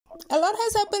A lot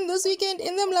has happened this weekend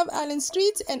in the Love Island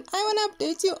streets, and I want to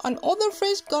update you on all the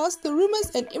fresh gossip, the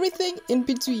rumors, and everything in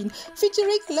between.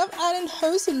 Featuring Love Island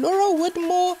host Laura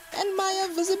Withmore and Maya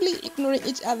visibly ignoring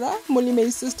each other, Molly-Mae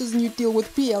sisters' new deal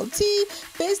with PLT,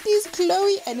 Besties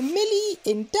Chloe and Millie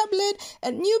in Dublin,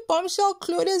 and new Bombshell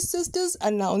Claudia's sisters'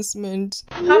 announcement.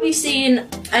 Have you seen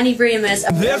any rumors?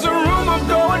 There's a rumor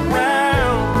going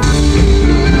round.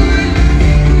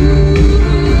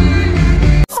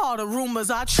 All the rumors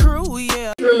are true,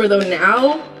 yeah. Rumor though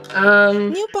now.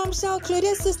 New Bombshell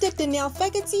Claudia's sister Danielle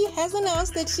Faculty has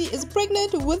announced that she is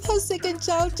pregnant with her second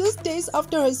child just days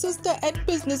after her sister and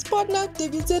business partner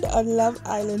debuted on Love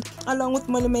Island, along with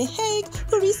Molly-Mae,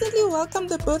 who recently welcomed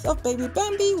the birth of baby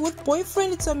Bambi with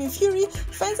boyfriend Tommy Fury.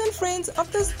 Fans and friends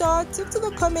of the star took to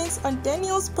the comments on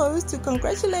Danielle's post to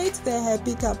congratulate their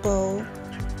happy couple.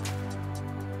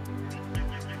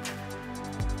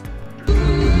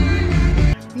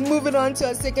 Moving on to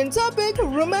our second topic,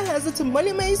 rumor has it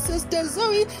Molly-Mae's sister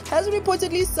Zoe has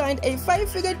reportedly signed a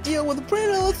 5-figure deal with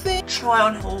PrettyLittleThing. Try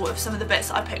on haul with some of the bits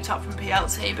that I picked up from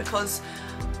PLT because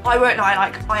I won't lie,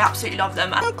 I absolutely love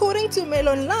them. According to Mail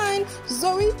Online,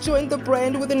 Zoe joined the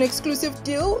brand with an exclusive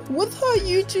deal with her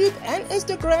YouTube and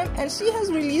Instagram, and she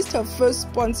has released her first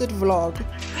sponsored vlog.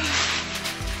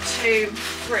 2,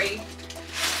 3,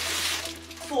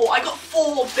 4. I got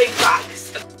 4 big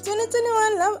bags.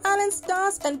 2021 Love Island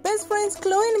stars and best friends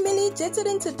Chloe and Millie jetted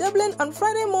into Dublin on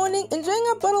Friday morning, enjoying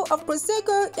a bottle of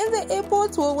Prosecco in the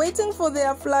airport while waiting for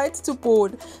their flight to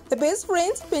board. The best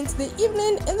friends spent the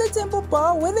evening in the Temple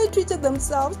Bar where they treated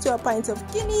themselves to a pint of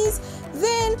Guinness.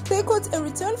 Then they caught a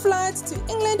return flight to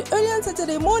England early on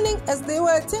Saturday morning as they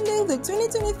were attending the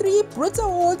 2023 Brit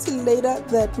Awards later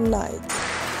that night.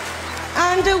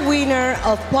 And the winner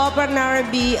of Pop and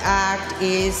R&B Act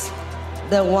is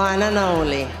the one and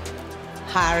only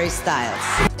Harry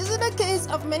Styles. Is it a case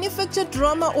of manufactured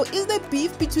drama, or is there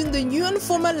beef between the new and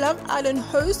former Love Island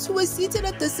hosts who were seated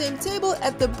at the same table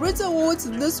at the Brit Awards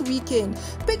this weekend?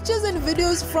 Pictures and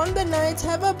videos from the night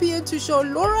have appeared to show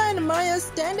Laura and Maya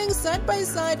standing side by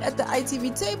side at the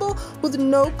ITV table with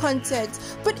no contact.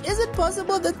 But is it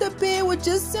possible that the pair were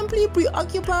just simply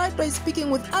preoccupied by speaking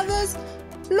with others?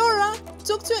 Laura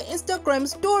took to her Instagram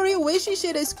story where she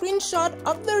shared a screenshot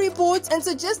of the report and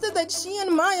suggested that she and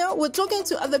Maya were talking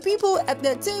to other people at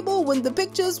their table when the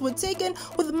pictures were taken,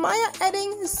 with Maya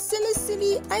adding,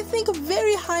 silly, I think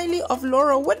very highly of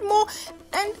Laura Withmore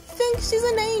and think she's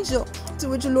an angel. To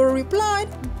which Laura replied,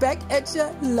 back at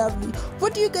ya, lovely.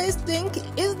 What do you guys think?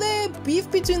 Is there beef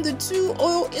between the two,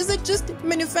 or is it just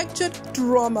manufactured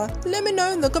drama? Let me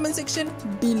know in the comment section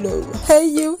below. Hey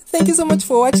you, thank you so much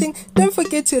for watching. Don't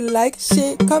forget to like,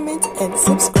 share, comment and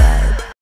subscribe.